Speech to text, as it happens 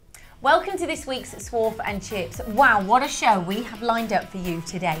Welcome to this week's Swarf and Chips. Wow, what a show we have lined up for you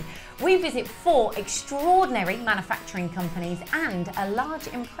today. We visit 4 extraordinary manufacturing companies and a large,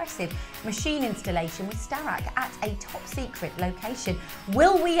 impressive machine installation with Starak at a top secret location.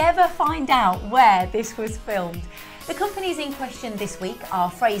 Will we ever find out where this was filmed? The companies in question this week are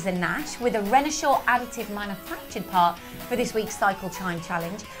Fraser Nash with a Renishaw additive manufactured part for this week's Cycle Time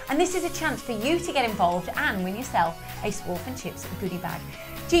Challenge. And this is a chance for you to get involved and win yourself a Swarf and Chips goodie bag.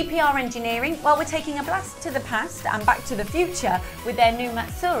 GPR Engineering, well, we're taking a blast to the past and back to the future with their new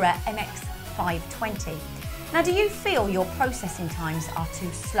Mazak MX520. Now, do you feel your processing times are too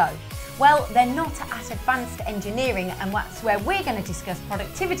slow? Well, they're not at advanced engineering, and that's where we're going to discuss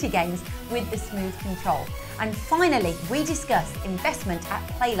productivity gains with the smooth control. And finally, we discuss investment at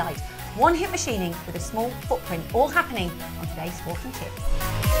Playlight, one-hit machining with a small footprint, all happening on today's Swarf and Chips.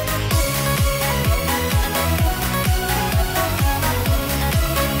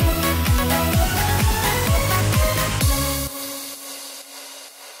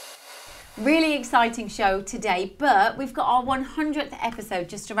 Really exciting show today, but we've got our 100th episode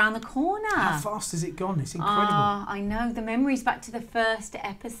just around the corner. How fast has it gone? It's incredible. I know, the memories back to the first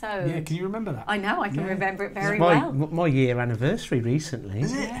episode. Yeah, can you remember that? I know, I can remember it very well. My year anniversary recently.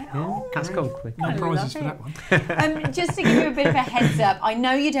 Is it? Yeah. Yeah, that's gone quick. No prizes for that one. Just to give you a bit of a heads up, I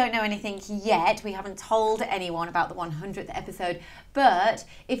know you don't know anything yet. We haven't told anyone about the 100th episode, but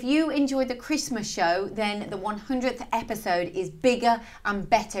if you enjoyed the Christmas show, then the 100th episode is bigger and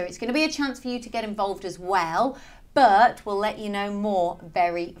better. It's going to be a chance for you to get involved as well, but we'll let you know more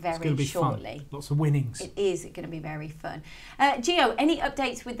very, very shortly. Fun. Lots of winnings. It is going to be very fun. Gio, any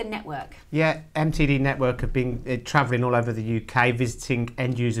updates with the network? Yeah, MTD Network have been travelling all over the UK, visiting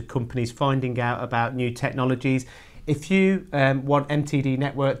end user companies, finding out about new technologies. If you want MTD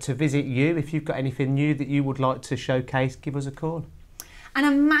Network to visit you, if you've got anything new that you would like to showcase, give us a call. And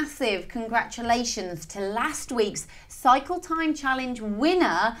a massive congratulations to last week's Cycle Time Challenge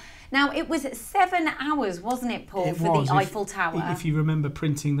winner. Now, it was 7 hours, wasn't it, Paul, for the Eiffel Tower? If you remember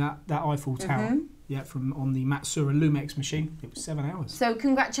printing that Eiffel Tower, yeah, from on the Matsura Lumex machine, it was 7 hours. So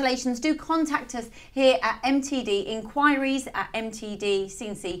congratulations. Do contact us here at MTD, inquiries at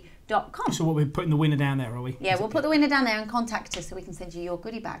mtdcnc.com. So what, we're putting the winner down there, are we? Yeah, we'll put the winner down there and contact us so we can send you your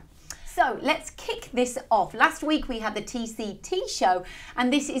goodie bag. So let's kick this off. Last week we had the TCT show,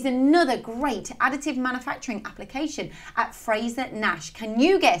 and this is another great additive manufacturing application at Fraser Nash. Can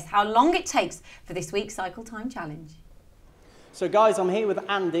you guess how long it takes for this week's Cycle Time Challenge? So guys, I'm here with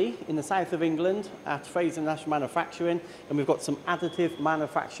Andy in the south of England at Fraser Nash Manufacturing, and we've got some additive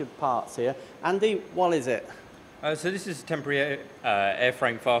manufactured parts here. Andy, what is it? So this is a temporary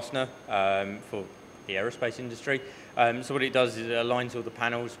airframe fastener for the aerospace industry. So what it does is it aligns all the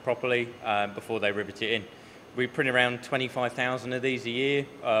panels properly before they rivet it in. We print around 25,000 of these a year,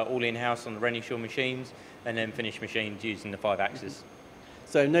 all in-house on the Renishaw machines, and then finish machines using the 5-axis.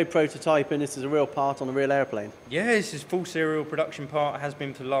 So no prototyping, this is a real part on a real airplane? Yeah, this is full serial production part, has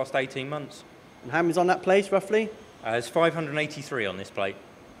been for the last 18 months. And how many's on that plate, roughly? There's 583 on this plate.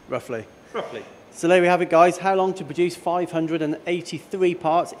 Roughly? Roughly. So there we have it, guys. How long to produce 583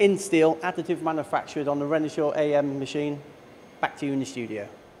 parts in steel, additive manufactured on the Renishaw AM machine? Back to you in the studio.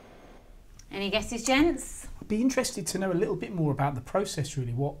 Any guesses, gents? I'd be interested to know a little bit more about the process,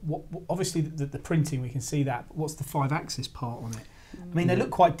 really. What obviously the printing, we can see that, but what's the 5-axis part on it? I mean, they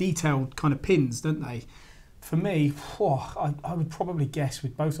look quite detailed kind of pins, don't they? For me, I would probably guess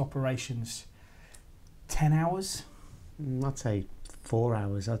with both operations, 10 hours? I'd say 4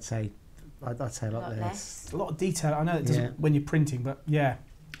 hours, I'd say a lot less. A lot of detail. I know it doesn't when you're printing, but yeah.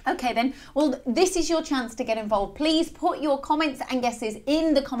 Okay then, well this is your chance to get involved. Please put your comments and guesses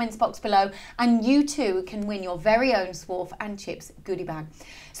in the comments box below, and you too can win your very own Swarf and Chips goodie bag.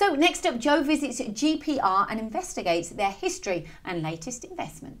 So next up, Joe visits GPR and investigates their history and latest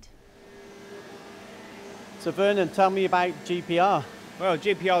investment. So Vernon, tell me about GPR. Well,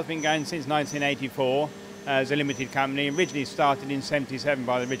 GPR has been going since 1984 as a limited company. Originally started in '77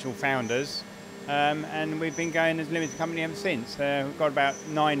 by the original founders. And we've been going as a limited company ever since. We've got about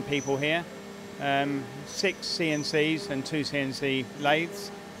 9 people here, 6 CNCs and 2 CNC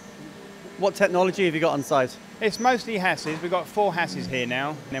lathes. What technology have you got on site? It's mostly HASSs. We've got 4 HASSs here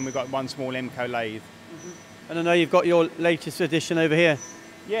now, and then we've got 1 small MCO lathe. And I know you've got your latest edition over here.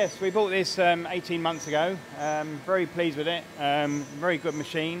 Yes, we bought this 18 months ago. Very pleased with it. Very good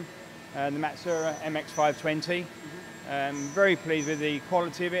machine, the Matsura MX520. Very pleased with the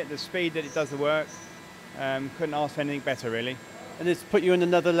quality of it, the speed that it does the work. Couldn't ask for anything better, really. And it's put you in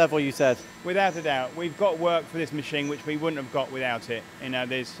another level, you said? Without a doubt. We've got work for this machine which we wouldn't have got without it. You know,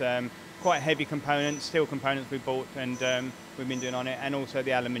 there's quite heavy components, steel components we bought, and we've been doing on it, and also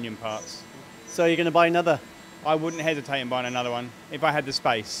the aluminium parts. So you're going to buy another? I wouldn't hesitate in buying another one if I had the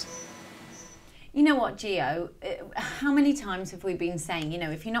space. You know what, Gio, how many times have we been saying, you know,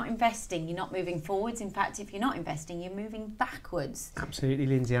 if you're not investing, you're not moving forwards. In fact, if you're not investing, you're moving backwards. Absolutely,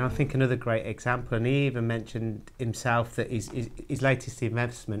 Lindsay. And I think another great example, and he even mentioned himself that his latest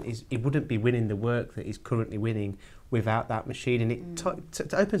investment is he wouldn't be winning the work that he's currently winning without that machine, and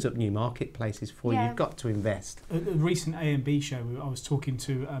it opens up new marketplaces for you. You've got to invest. At a recent A&B show, I was talking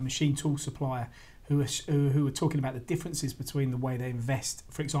to a machine tool supplier who were talking about the differences between the way they invest,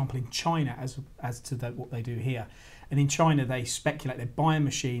 for example, in China as to what they do here. And in China, they speculate, they buy a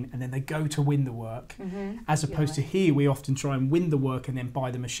machine and then they go to win the work. As opposed to here, we often try and win the work and then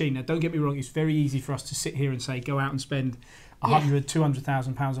buy the machine. Now, don't get me wrong, it's very easy for us to sit here and say, go out and spend 100,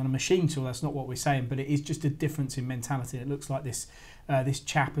 200,000 pounds on a machine tool. That's not what we're saying, but it is just a difference in mentality. It looks like this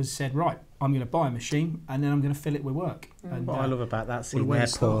chap has said, right, I'm going to buy a machine and then I'm going to fill it with work. And, what I love about that scene there,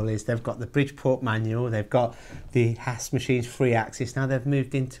 Paul, is they've got the Bridgeport manual, they've got the Haas machines 3-axis, now they've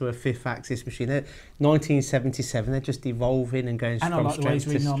moved into a 5th-axis machine. They're 1977, they're just evolving and going and from I like the way he's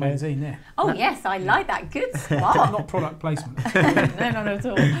reading our magazine there. Oh, yes, I like that. Good spot. Not product placement. No, not at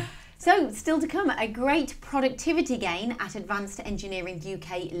all. So, still to come, a great productivity gain at Advanced Engineering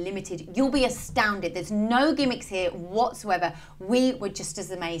UK Limited. You'll be astounded. There's no gimmicks here whatsoever. We were just as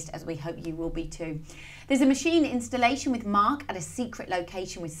amazed as we hope you will be too. There's a machine installation with Mark at a secret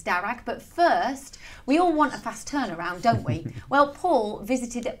location with Starrag, but first, we all want a fast turnaround, don't we? Well, Paul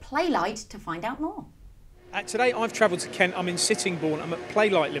visited Playlight to find out more. Today I've travelled to Kent. I'm in Sittingbourne. I'm at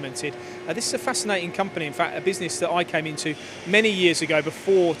Playlight Limited. This is a fascinating company, in fact, a business that I came into many years ago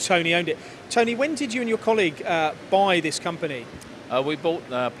before Tony owned it. Tony, when did you and your colleague buy this company? We bought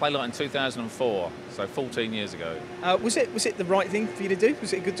Playlight in 2004, so 14 years ago. Was it the right thing for you to do?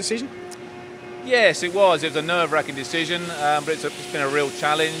 Was it a good decision? Yes, it was. It was a nerve-wracking decision, but it's been a real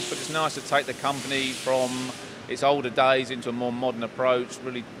challenge. But it's nice to take the company from its older days into a more modern approach,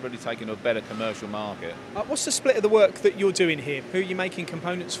 really taking to a better commercial market. What's the split of the work that you're doing here? Who are you making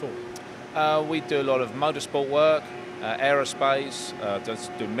components for? We do a lot of motorsport work, aerospace,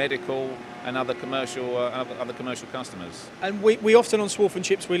 just do medical and other commercial customers. And we often on Swarf and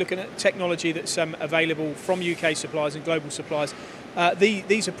Chips, we're looking at technology that's available from UK suppliers and global suppliers.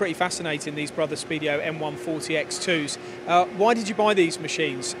 These are pretty fascinating, these Brother Speedio M140X2s. Why did you buy these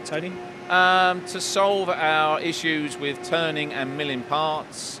machines, Tony? To solve our issues with turning and milling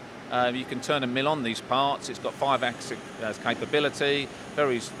parts. You can turn and mill on these parts. It's got 5-axis capability,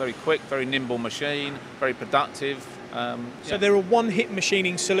 very quick, very nimble machine, very productive. So they're a one-hit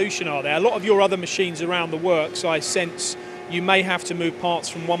machining solution, are they? A lot of your other machines around the works, I sense you may have to move parts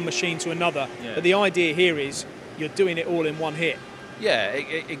from one machine to another, but the idea here is you're doing it all in one hit. Yeah,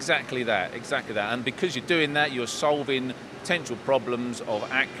 exactly that. And because you're doing that, you're solving potential problems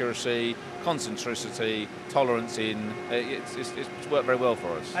of accuracy, concentricity, tolerance it's worked very well for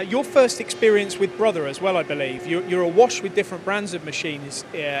us. Your first experience with Brother as well, I believe. You're awash with different brands of machines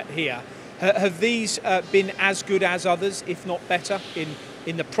here. Have these been as good as others, if not better,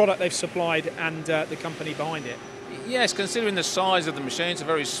 in the product they've supplied and the company behind it? Yes, considering the size of the machine, it's a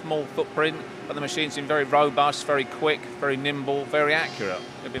very small footprint, but the machine's been very robust, very quick, very nimble, very accurate.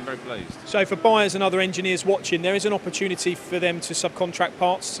 We've been very pleased. So for buyers and other engineers watching, there is an opportunity for them to subcontract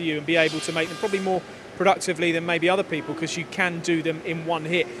parts to you and be able to make them probably more productively than maybe other people, because you can do them in one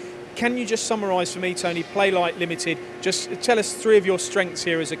hit. Can you just summarise for me, Tony, Playlight Limited, just tell us 3 of your strengths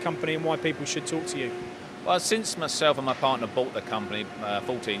here as a company and why people should talk to you? Well, since myself and my partner bought the company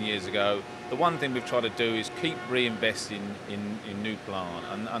 14 years ago, the one thing we've tried to do is keep reinvesting in new plant.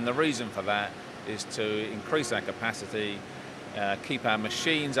 And the reason for that is to increase our capacity, keep our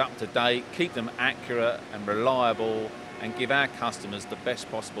machines up to date, keep them accurate and reliable, and give our customers the best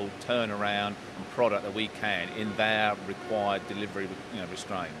possible turnaround and product that we can in their required delivery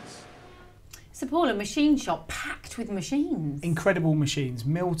restraints. So Paul, a machine shop packed with machines. Incredible machines,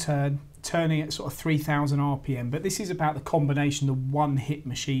 mill turning at sort of 3,000 RPM, but this is about the combination, the one-hit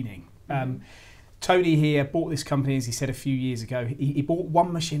machining. Tony here bought this company, as he said a few years ago. He bought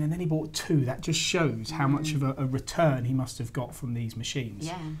one machine and then he bought 2. That just shows how much of a return he must have got from these machines.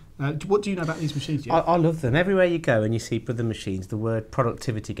 Yeah. What do you know about these machines, Jeff? I love them. Everywhere you go and you see Brother machines, the word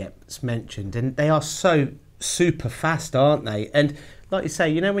productivity gets mentioned, and they are so super fast, aren't they? And like you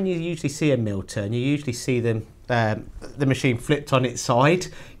say, when you usually see a mill turn, you usually see them the machine flipped on its side,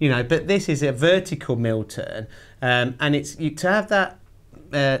 but this is a vertical mill turn, and it's to have that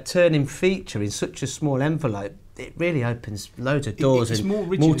turning feature in such a small envelope, it really opens loads of doors it's and more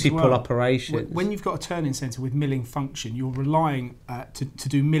rigid multiple as well. operations. When you've got a turning centre with milling function, you're relying to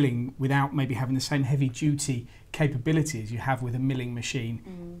do milling without maybe having the same heavy duty capability as you have with a milling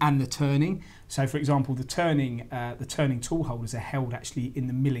machine and the turning. So, for example, the turning tool holders are held actually in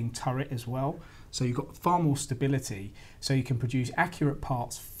the milling turret as well. So you've got far more stability, so you can produce accurate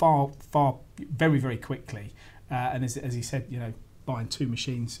parts very, very quickly. And as he said, you know, buying 2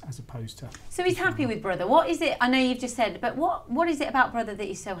 machines as opposed to... So he's happy with Brother. What is it, I know you've just said, but what is it about Brother that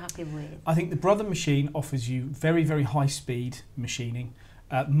he's so happy with? I think the Brother machine offers you very, very high speed machining,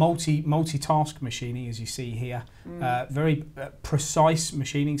 multitask machining, as you see here, very precise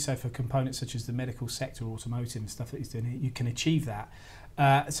machining. So for components such as the medical sector, automotive and stuff that he's doing here, you can achieve that.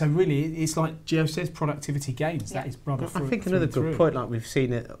 So really, it's like Gio says, productivity gains. Yeah. That is Brother. I think another good point, like we've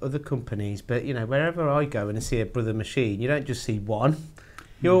seen at other companies, but you know, wherever I go and I see a Brother machine, you don't just see one.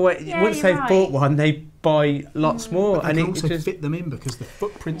 You always, once they've bought one, they buy lots more, but and they it can also just fit them in because the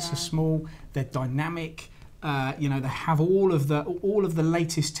footprints are small. They're dynamic. You know, they have all of the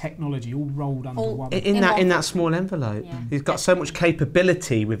latest technology all rolled under one. In that small envelope. Yeah. He's got so much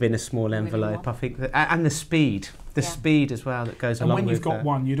capability within a small envelope. I think that, and the speed as well that goes along with. And when you've got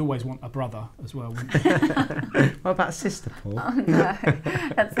one, you'd always want a brother as well, wouldn't you? What about a sister, Paul? Oh no,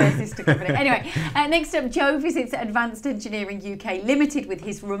 that's their sister company. Anyway, next up, Joe visits Advanced Engineering UK Limited with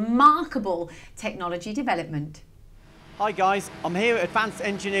his remarkable technology development. Hi guys, I'm here at Advanced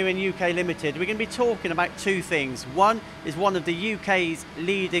Engineering UK Limited. We're going to be talking about 2 things. One is one of the UK's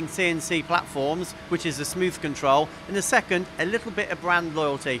leading CNC platforms, which is the Smooth Control, and the second, a little bit of brand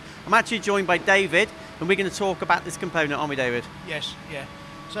loyalty. I'm actually joined by David, and we're going to talk about this component, aren't we, David? Yes, yeah.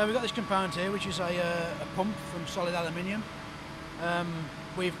 So we've got this component here, which is a pump from solid aluminium.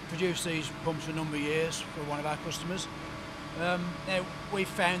 We've produced these pumps for a number of years for one of our customers. Now, we've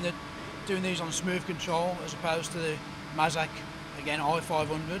found that doing these on Smooth Control as opposed to the Mazak, again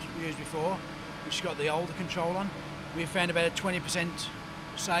i500 we used before, which has got the older control on, we've found about a 20%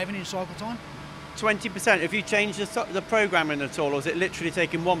 saving in cycle time. 20%. Have you changed the programming at all, or is it literally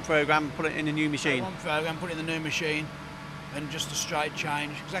taking one program and put it in a new machine? One program, put it in the new machine, and just a straight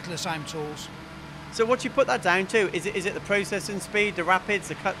change, exactly the same tools. So what do you put that down to? Is it the processing speed, the rapids,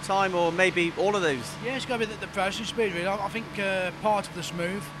 the cut time, or maybe all of those? Yeah, it's got to be the processing speed really. I think part of the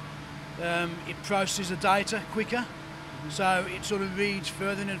Smooth, it processes the data quicker. So it sort of reads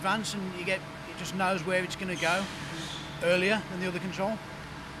further in advance, and it just knows where it's going to go earlier than the other control.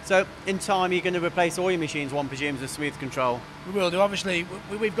 So in time you're going to replace all your machines, one presumes, with Smooth Control? We will do. Obviously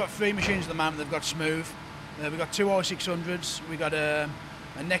we've got 3 machines at the moment that have got Smooth. We've got 2 i600s, we've got a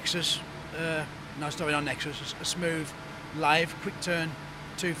Nexus, not Nexus, a Smooth Lathe Quick Turn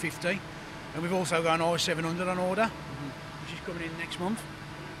 250, and we've also got an i700 on order, which is coming in next month.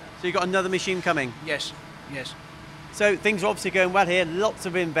 So you've got another machine coming? Yes, yes. So things are obviously going well here, lots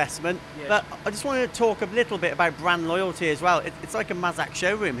of investment, yes. But I just wanted to talk a little bit about brand loyalty as well. It's like a Mazak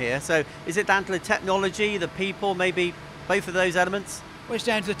showroom here, so is it down to the technology, the people, maybe both of those elements? Well, it's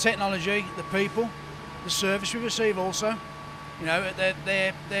down to the technology, the people, the service we receive also. You know,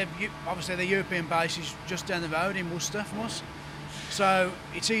 obviously their European base is just down the road in Worcester from us, so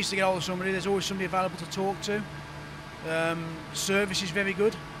it's easy to get hold of somebody. There's always somebody available to talk to. Service is very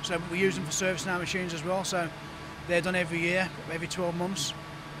good, so we use them for servicing our machines as well. So they're done every year, every 12 months.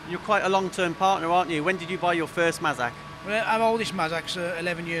 You're quite a long-term partner, aren't you? When did you buy your first Mazak? Well, our oldest Mazak's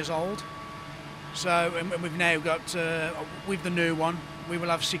 11 years old. So, and we've now got, with the new one, we will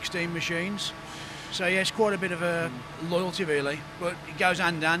have 16 machines. So yeah, it's quite a bit of a loyalty really, but it goes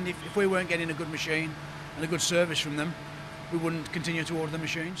hand in hand. If we weren't getting a good machine and a good service from them, we wouldn't continue to order the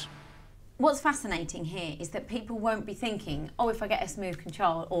machines. What's fascinating here is that people won't be thinking, oh, if I get a Smooth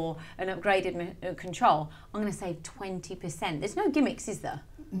Control or an upgraded control, I'm going to save 20%. There's no gimmicks, is there?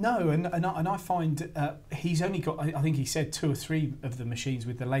 No, and I find he's only got, I think he said 2 or 3 of the machines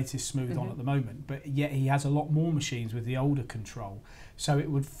with the latest Smooth on at the moment, but yet he has a lot more machines with the older control. So it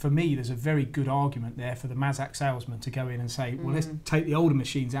would, for me, there's a very good argument there for the Mazak salesman to go in and say, well, let's take the older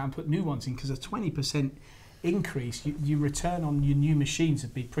machines out and put new ones in, because a 20% increase, your return on your new machines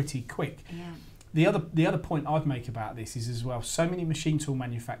would be pretty quick. Yeah. The other point I'd make about this is as well, so many machine tool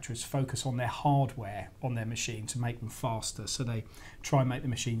manufacturers focus on their hardware on their machine to make them faster. So they try and make the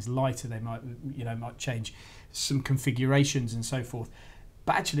machines lighter. They might change some configurations and so forth.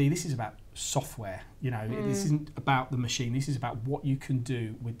 But actually, this is about software. This isn't about the machine. This is about what you can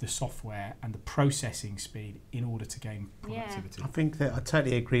do with the software and the processing speed in order to gain productivity. Yeah. I think that I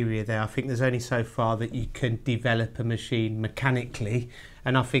totally agree with you there. I think there's only so far that you can develop a machine mechanically,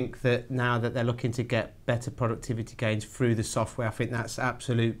 and I think that now that they're looking to get better productivity gains through the software, I think that's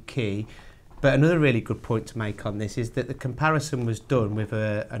absolute key. But another really good point to make on this is that the comparison was done with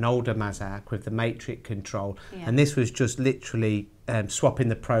an older Mazak with the matrix control, and this was just literally swapping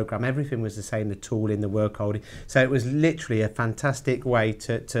the program. Everything was the same, the tooling, the work holding. So it was literally a fantastic way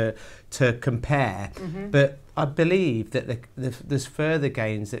to compare. But I believe that there's further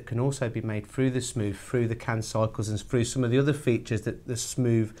gains that can also be made through the Smooth, through the CAN cycles, and through some of the other features that the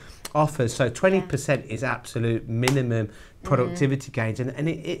Smooth offers. So 20% is absolute minimum productivity gains, and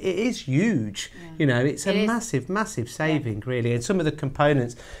it is huge. You know, it's a massive saving, really. And some of the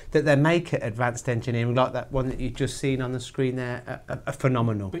components that they make at Advanced Engineering, like that one that you've just seen on the screen there, are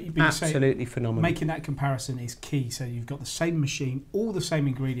phenomenal. But absolutely phenomenal. Making that comparison is key. So you've got the same machine, all the same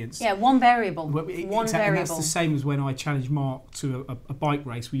ingredients. Yeah, one variable. One variable. And that's the same as when I challenged Mark to a bike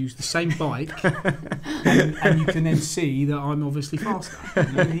race. We use the same bike, and you can then see that I'm obviously faster.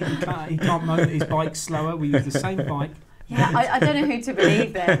 You know, he can't moan that his bike's slower. We use the same bike. Yeah, I don't know who to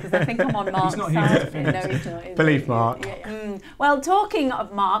believe there, because I think I'm on Mark's side. No, he's not. Believe Mark. Well, talking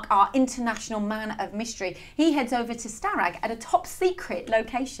of Mark, our international man of mystery, he heads over to Starrag at a top secret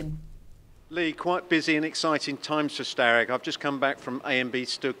location. Lee, quite busy and exciting times for Starrag. I've just come back from AMB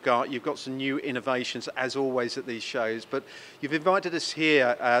Stuttgart. You've got some new innovations, as always, at these shows, but you've invited us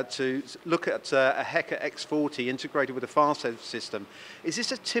here to look at a Hecker X40 integrated with a FastEdge system. Is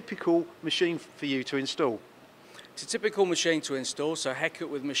this a typical machine for you to install? It's a typical machine to install, so Hecker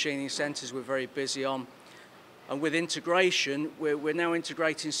with machining centres we're very busy on. And with integration, we're now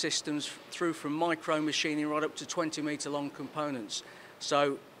integrating systems through from micro machining right up to 20 metre long components.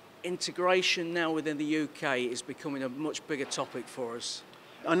 So integration now within the UK is becoming a much bigger topic for us.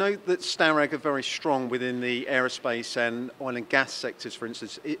 I know that Starrag are very strong within the aerospace and oil and gas sectors, for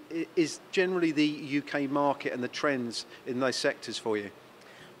instance. Is generally the UK market and the trends in those sectors for you?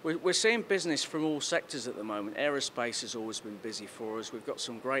 We're seeing business from all sectors at the moment. Aerospace has always been busy for us. We've got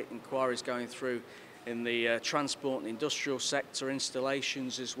some great inquiries going through in the transport and industrial sector,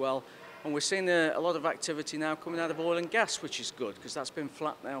 installations as well. And we're seeing a lot of activity now coming out of oil and gas, which is good, because that's been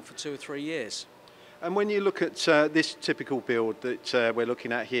flat now for 2 or 3 years. And when you look at this typical build that we're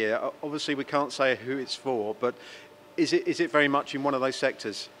looking at here, obviously we can't say who it's for, but is it very much in one of those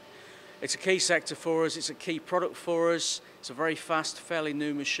sectors? It's a key sector for us, it's a key product for us. It's a very fast, fairly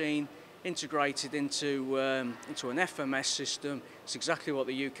new machine, integrated into an FMS system. It's exactly what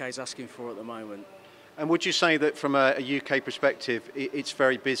the UK is asking for at the moment. And would you say that from a UK perspective, it's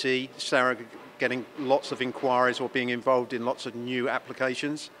very busy, Starrag getting lots of inquiries or being involved in lots of new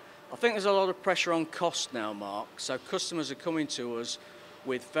applications? I think there's a lot of pressure on cost now, Mark. So customers are coming to us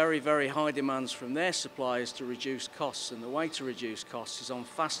with very, very high demands from their suppliers to reduce costs. And the way to reduce costs is on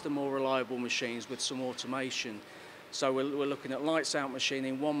faster, more reliable machines with some automation. So we're looking at lights out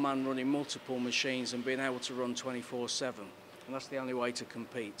machining, one man running multiple machines and being able to run 24/7. And that's the only way to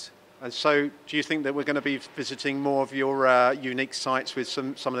compete. And so do you think that we're going to be visiting more of your unique sites with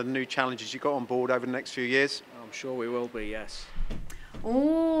some of the new challenges you've got on board over the next few years? I'm sure we will be, yes.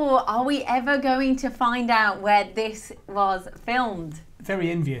 Oh, are we ever going to find out where this was filmed? Very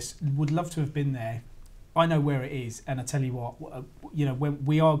envious. Would love to have been there. I know where it is, and I tell you what, you know, when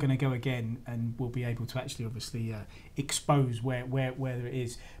we are going to go again, and we'll be able to actually obviously expose where it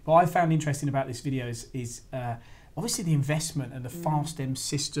is. But I found interesting about this video is obviously the investment and the FastEdge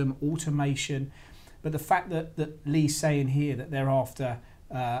system, automation, but the fact that Lee's saying here that they're after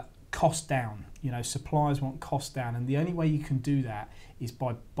cost down. You know, suppliers want cost down, and the only way you can do that is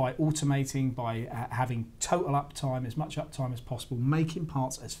by automating, by having total uptime, as much uptime as possible, making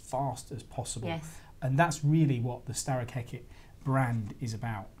parts as fast as possible. Yes. And that's really what the Starrag Hecker brand is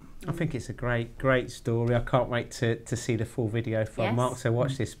about. I think it's a great story. I can't wait to see the full video from Mark. So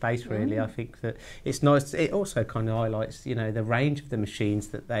watch this space, really. I think that it's nice. It also kind of highlights, you know, the range of the machines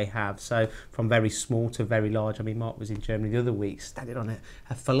that they have. So from very small to very large. I mean, Mark was in Germany the other week, standing on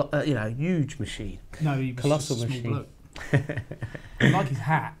a huge machine. No, he was colossal just a machine. small bloke. I like his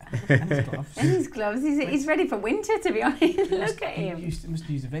hat and his gloves. And his gloves. He's ready for winter, to be honest. Look at him. He must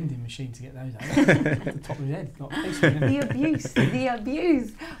use a vending machine to get those out. Off the top of his head. The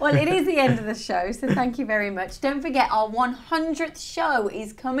abuse. Well, it is the end of the show, so thank you very much. Don't forget, our 100th show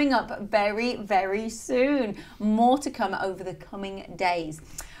is coming up very, very soon. More to come over the coming days.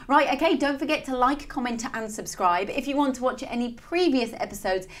 Right, okay, don't forget to like, comment and subscribe. If you want to watch any previous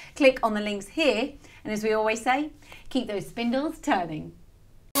episodes, click on the links here. And as we always say, keep those spindles turning.